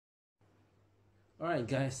Alright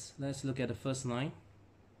guys, let's look at the first line.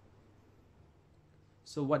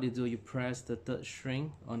 So what you do, you press the third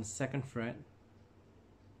string on the second fret.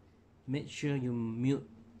 Make sure you mute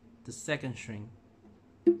the second string.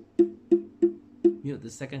 Mute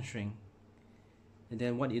the second string. And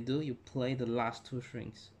then what you do, you play the last two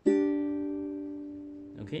strings.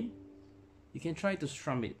 Okay? You can try to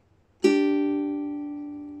strum it. The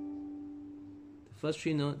first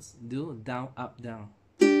three notes do down, up, down.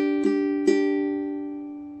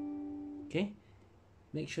 Okay?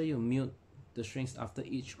 Make sure you mute the strings after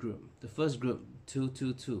each group. The first group, 2,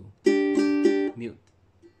 2, 2, mute.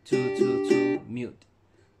 2, 2, 2, mute.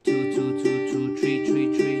 2, 2, 2, 2, 3,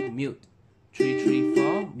 3, 3, mute. 3, 3,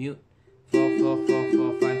 4, mute. 4, 4, 4,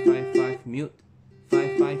 4, 5, 5, 5, mute.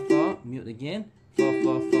 5, 5, 4, mute again. 4,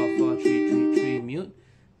 4, 4, 4, 3, 3, 3, mute.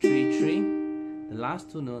 3, 3. The last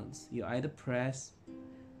two notes, you either press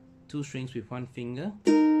two strings with one finger,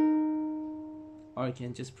 or you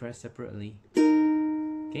can just press separately.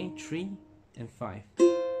 Okay, 3 and 5.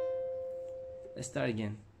 Let's start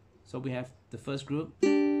again. So we have the first group,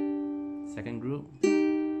 second group,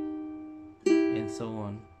 and so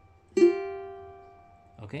on.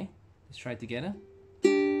 Okay, let's try it together.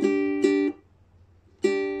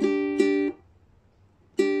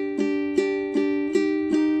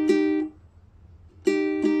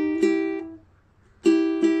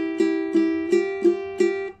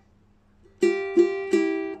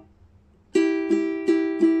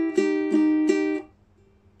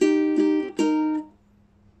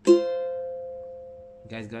 You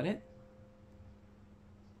guys got it?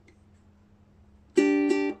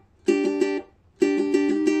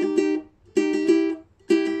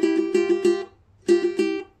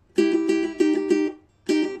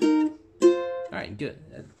 Alright, good.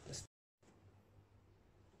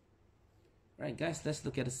 Alright guys, let's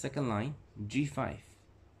look at the second line, G5.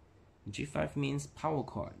 G5 means power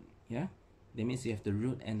chord, yeah? That means you have the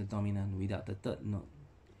root and the dominant without the third note.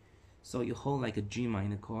 So you hold like a G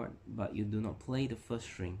minor chord, but you do not play the first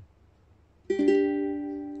string.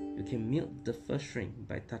 You can mute the first string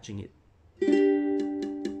by touching it.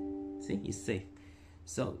 See, it's safe.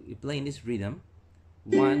 So you play in this rhythm,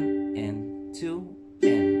 1 and 2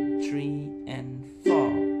 and 3 and 4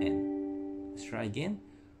 and. Let's try again.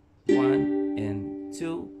 1 and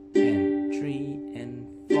 2 and 3 and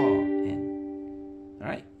 4 and.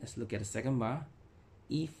 Alright, let's look at the second bar.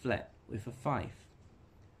 E flat with a 5.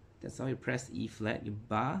 That's how you press E flat. You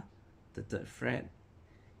bar the third fret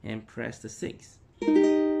and press the 6.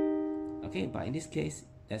 Okay, but in this case,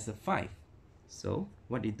 that's a 5. So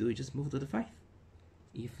what you do, you just move to the 5.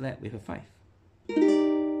 E flat with a 5.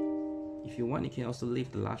 If you want, you can also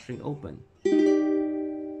leave the last string open.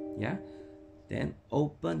 Yeah? Then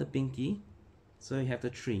open the pinky. So you have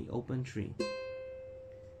the 3, open 3.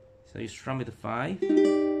 So you strum with the 5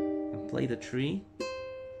 and play the 3.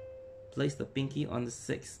 Place the pinky on the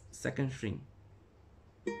 6th, second string.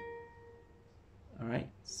 Alright,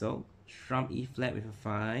 so strum E flat with a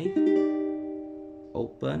 5.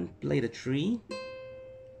 Open, play the 3.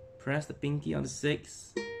 Press the pinky on the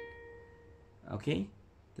 6th. Okay,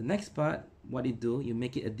 the next part, what you do, you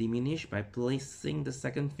make it a diminish by placing the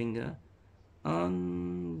second finger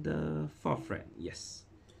on the 4th fret. Yes.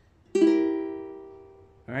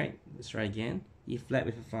 Alright, let's try again. E flat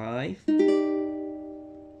with a 5.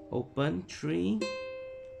 Open 3.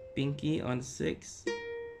 Pinky on the 6.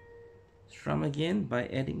 Strum again by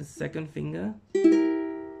adding the second finger.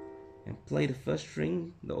 And play the first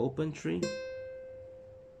string, the open 3.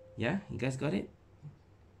 Yeah, you guys got it?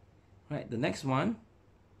 Right, the next one.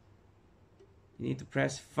 You need to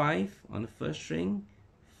press 5 on the first string,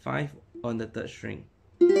 5 on the third string.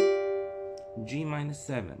 G minus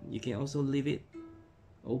 7. You can also leave it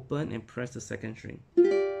open and press the second string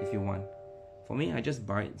if you want. For me, I just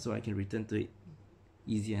bar it so I can return to it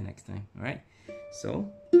easier next time. Alright,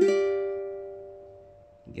 so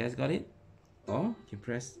you guys got it? Or you can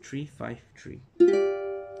press 3, 5, 3.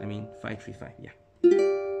 I mean 5, 3, 5. Yeah.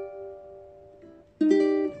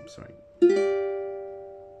 I'm sorry.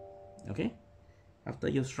 Okay. After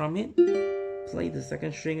you strum it, play the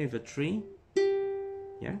second string with a 3.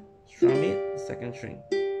 Yeah. Strum it, second string.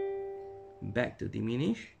 Back to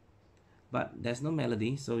diminish. But there's no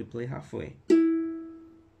melody, so we play halfway.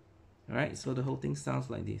 Alright, so the whole thing sounds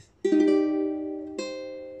like this.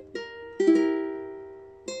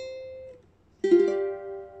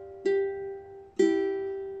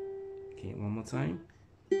 Okay, one more time.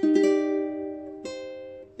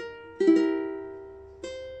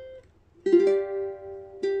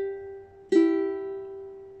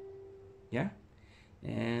 Yeah,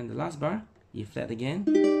 and the last bar, E flat again.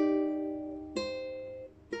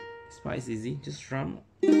 Let's part is easy, just strum.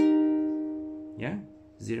 Yeah,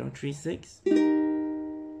 0, 3, 6.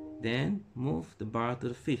 Then move the bar to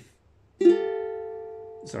the 5th.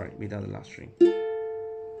 Sorry, without the last string.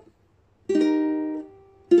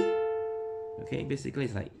 Okay, basically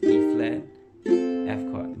it's like E flat,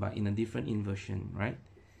 F chord, but in a different inversion, right?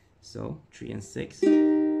 So 3 and 6,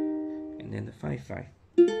 and then the 5, 5.